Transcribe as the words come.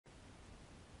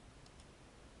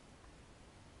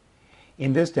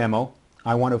In this demo,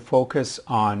 I want to focus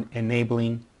on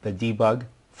enabling the debug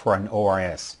for an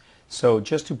ORS. So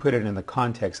just to put it in the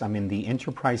context, I'm in the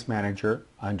Enterprise Manager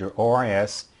under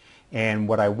ORS, and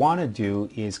what I want to do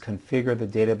is configure the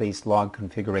database log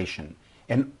configuration.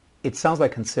 And it sounds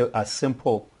like a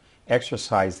simple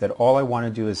exercise that all I want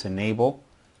to do is enable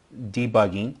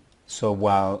debugging. So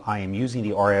while I am using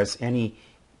the ORS, any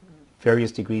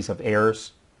various degrees of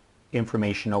errors,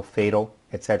 informational, fatal,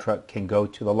 etc. can go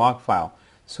to the log file.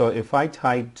 So if I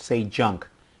type, say, junk,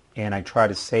 and I try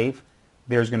to save,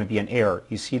 there's going to be an error.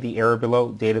 You see the error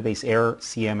below, database error,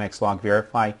 CMX log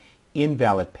verify,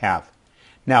 invalid path.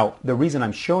 Now, the reason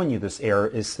I'm showing you this error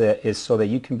is so that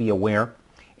you can be aware.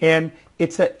 And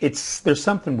there's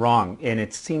something wrong, and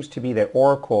it seems to be that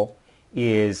Oracle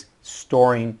is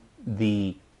storing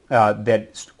there's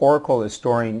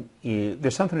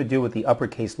something to do with the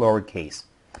uppercase, lowercase.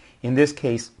 In this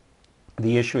case,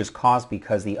 the issue is caused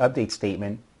because the update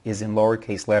statement is in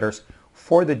lowercase letters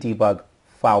for the debug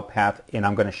file path, and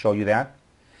I'm going to show you that.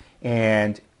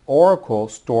 And Oracle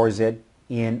stores it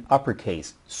in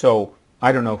uppercase. So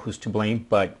I don't know who's to blame,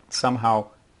 but somehow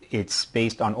it's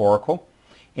based on Oracle.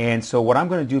 And so what I'm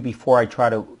going to do before I try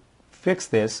to fix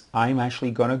this, I'm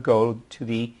actually going to go to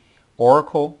the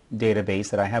Oracle database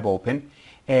that I have open,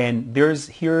 and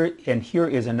here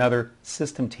is another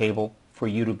system table for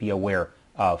you to be aware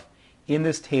of. In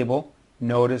this table,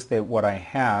 notice that what I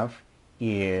have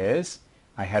is,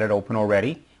 I had it open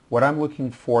already. What I'm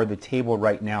looking for, the table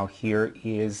right now here,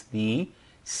 is the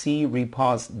C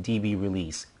repos DB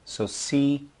release. So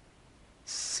C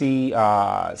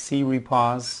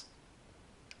repos,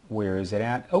 where is it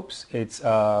at? Oops, it's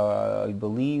I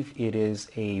believe it is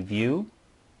a view.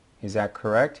 Is that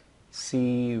correct?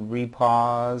 C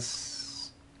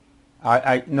repos.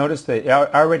 I noticed that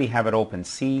I already have it open.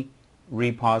 C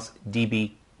repos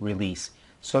DB release.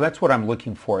 So that's what I'm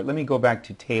looking for. Let me go back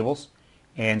to tables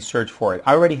and search for it.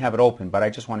 I already have it open, but I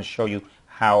just want to show you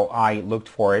how I looked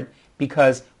for it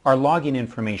because our login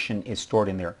information is stored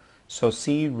in there. So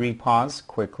C repos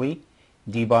quickly,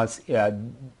 C repos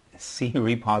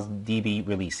DB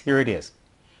release. Here it is.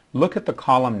 Look at the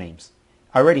column names.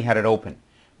 I already had it open.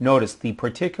 Notice the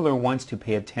particular ones to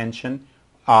pay attention.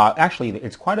 Actually,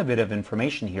 it's quite a bit of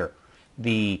information here.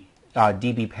 The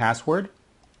DB password,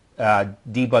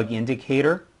 debug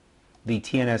indicator, the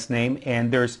TNS name,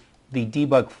 and there's the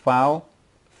debug file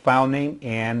name,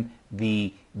 and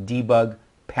the debug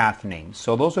path name.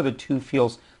 So those are the two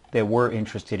fields that we're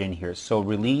interested in here. So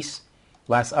release,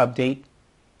 last update,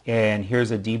 and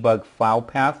here's a debug file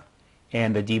path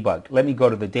and the debug. Let me go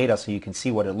to the data so you can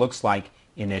see what it looks like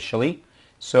initially.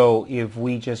 So if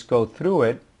we just go through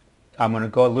it, I'm going to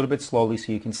go a little bit slowly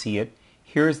so you can see it.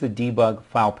 Here's the debug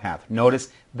file path. Notice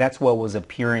that's what was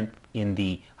appearing in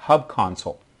the Hub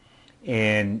console.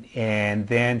 And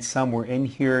then somewhere in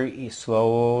here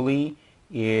slowly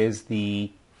is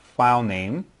the file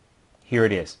name. Here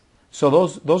it is. So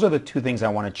those are the two things I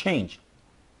want to change.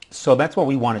 So that's what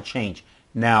we want to change.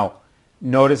 Now,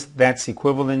 notice that's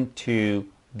equivalent to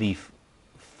the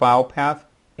file path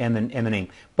and the name.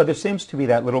 But there seems to be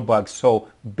that little bug, so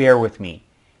bear with me.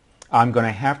 I'm going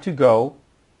to have to go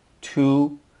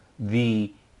to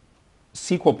the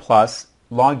SQL Plus,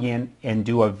 log in, and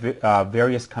do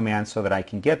various commands so that I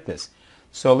can get this.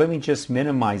 So let me just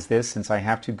minimize this since I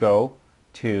have to go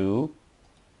to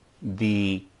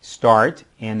the start,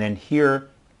 and then here,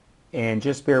 and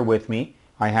just bear with me,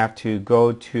 I have to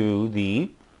go to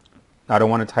the, I don't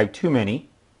want to type too many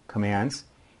commands,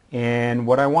 and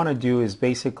what I want to do is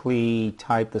basically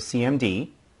type the CMD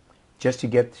just to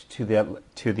get to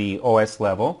the OS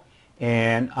level,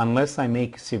 and unless I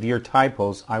make severe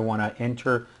typos, I want to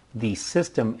enter the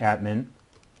system admin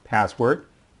password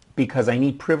because I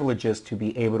need privileges to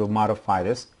be able to modify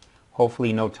this.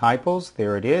 Hopefully no typos.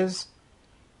 There it is.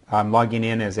 I'm logging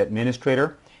in as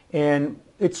administrator, and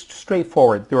it's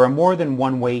straightforward. There is more than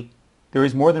one way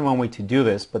to do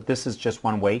this, but this is just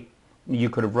one way. You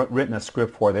could have written a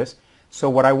script for this. So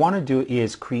what I want to do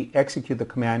is execute the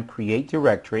command create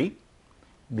directory.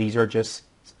 These are just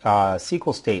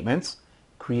SQL statements.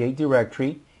 Create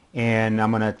directory, and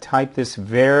I'm going to type this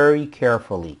very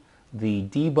carefully. The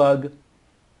debug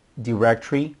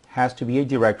directory has to be a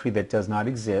directory that does not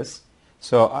exist.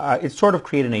 So it's sort of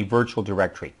creating a virtual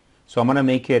directory. So I'm going to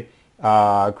make it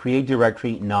create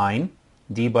directory 9,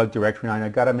 debug directory 9.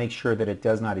 I've got to make sure that it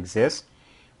does not exist.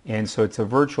 And so it's a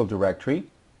virtual directory.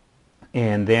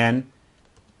 And then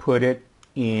put it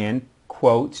in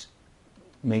quotes,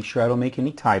 make sure I don't make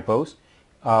any typos,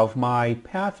 of my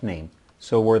path name.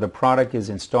 So where the product is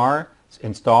install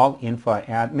info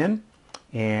admin,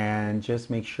 and just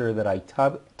make sure that I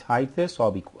type this, so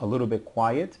I'll be a little bit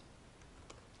quiet.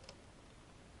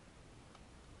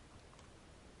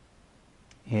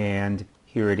 And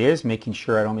here it is, making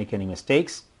sure I don't make any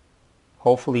mistakes.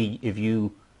 Hopefully, if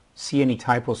you see any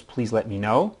typos, please let me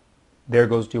know. There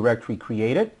goes directory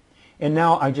created. And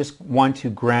now I just want to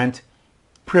grant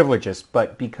privileges,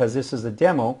 but because this is a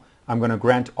demo, I'm going to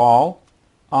grant all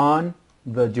on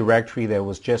the directory that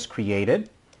was just created.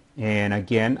 And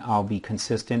again, I'll be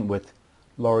consistent with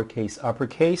lowercase,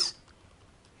 uppercase.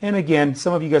 And again,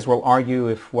 some of you guys will argue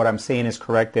if what I'm saying is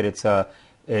correct, that it's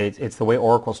the way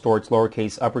Oracle stores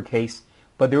lowercase, uppercase.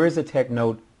 But there is a tech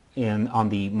note on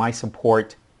the My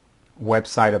Support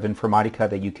website of Informatica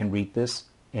that you can read this.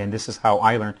 And this is how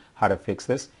I learned how to fix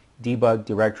this. Debug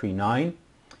directory 9.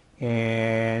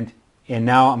 And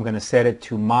now I'm going to set it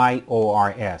to my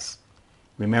ORS.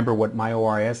 Remember what my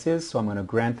ORS is, so I'm going to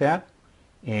grant that.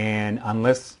 And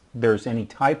unless there's any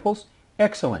typos,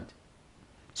 excellent.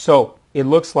 So it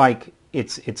looks like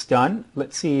it's done.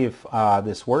 Let's see if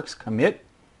this works. Commit,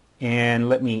 and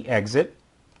let me exit.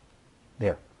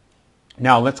 There.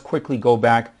 Now let's quickly go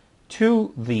back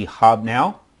to the hub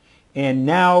now, and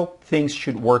now things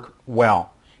should work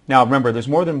well. Now remember, there's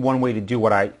more than one way to do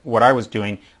what I was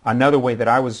doing. Another way that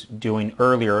I was doing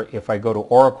earlier, if I go to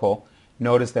Oracle,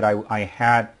 notice that I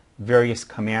had various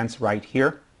commands right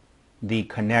here. The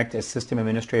connect as system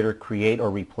administrator, create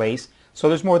or replace. So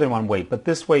there's more than one way, but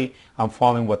this way I'm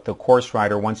following what the course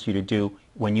writer wants you to do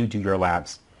when you do your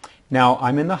labs. Now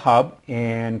I'm in the hub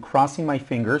and crossing my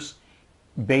fingers.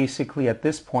 Basically at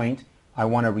this point I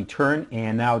want to return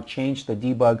and now change the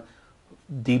debug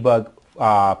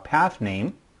path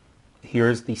name.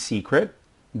 Here's the secret,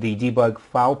 the debug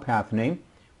file path name.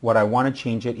 What I want to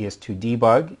change it is to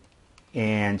debug,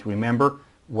 and remember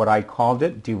what I called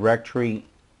it, directory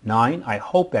 9. I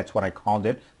hope that's what I called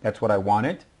it. That's what I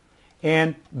wanted.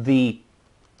 And the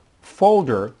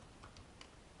folder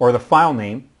or the file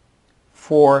name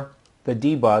for the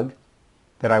debug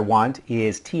that I want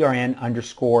is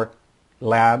trn_lab.log.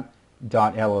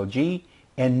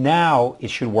 And now it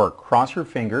should work. Cross your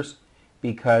fingers,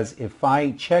 because if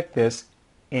I check this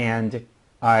and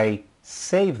I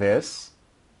save this,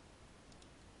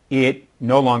 it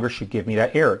no longer should give me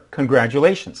that error.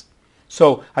 Congratulations.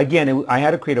 So again, I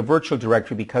had to create a virtual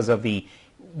directory because of the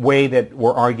way that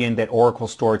we're arguing that Oracle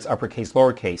stores uppercase,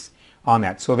 lowercase on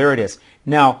that. So there it is.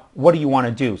 Now, what do you want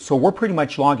to do? So we're pretty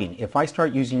much logging. If I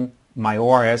start using my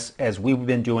ORS as we've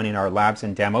been doing in our labs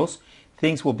and demos,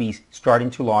 things will be starting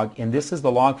to log, and this is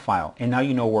the log file, and now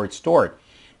you know where it's stored.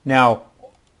 Now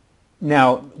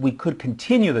we could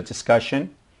continue the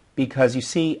discussion, because you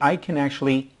see I can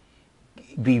actually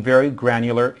be very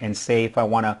granular and say if I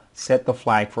want to set the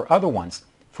flag for other ones,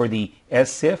 for the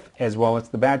SIF as well as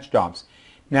the batch jobs.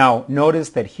 Now notice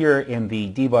that here in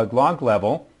the debug log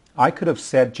level, I could have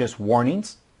set just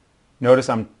warnings. Notice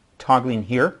I'm toggling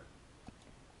here.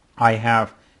 I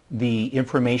have the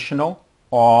informational,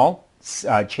 all,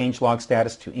 change log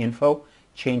status to info,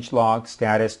 change log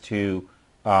status to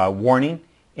warning,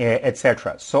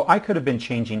 etc. So I could have been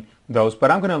changing those,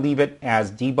 but I'm going to leave it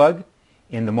as debug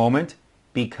in the moment,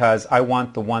 because I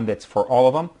want the one that's for all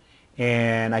of them,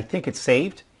 and I think it's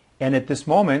saved, and at this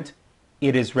moment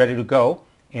it is ready to go.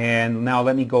 And now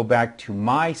let me go back to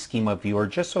my schema viewer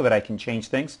just so that I can change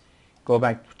things. Go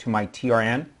back to my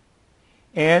TRN,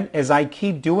 and as I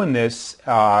keep doing this,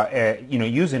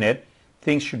 using it,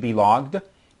 things should be logged.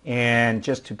 And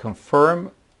just to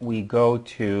confirm, we go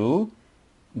to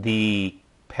the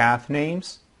path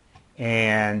names,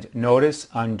 and notice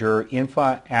under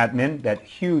info admin, that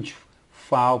huge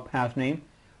file path name,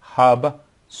 hub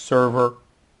server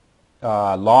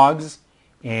logs,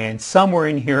 and somewhere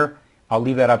in here, I'll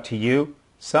leave that up to you,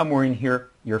 somewhere in here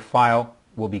your file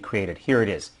will be created. Here it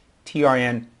is,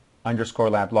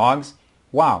 trn_lab logs.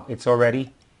 Wow, it's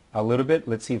already a little bit.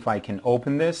 Let's see if I can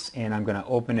open this, and I'm going to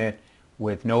open it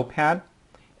with Notepad.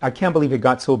 I can't believe it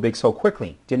got so big so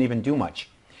quickly. Didn't even do much.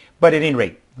 But at any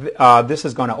rate, this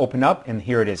is going to open up, and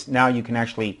here it is. Now you can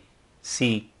actually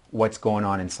see what's going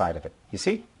on inside of it. You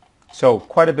see? So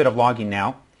quite a bit of logging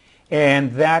now.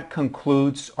 And that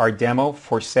concludes our demo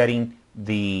for setting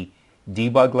the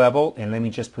debug level. And let me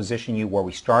just position you where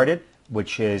we started,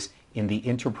 which is in the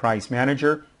Enterprise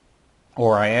Manager,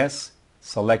 ORS,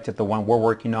 selected the one we're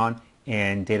working on,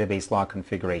 and database log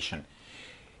configuration.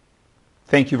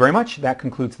 Thank you very much. That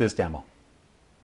concludes this demo.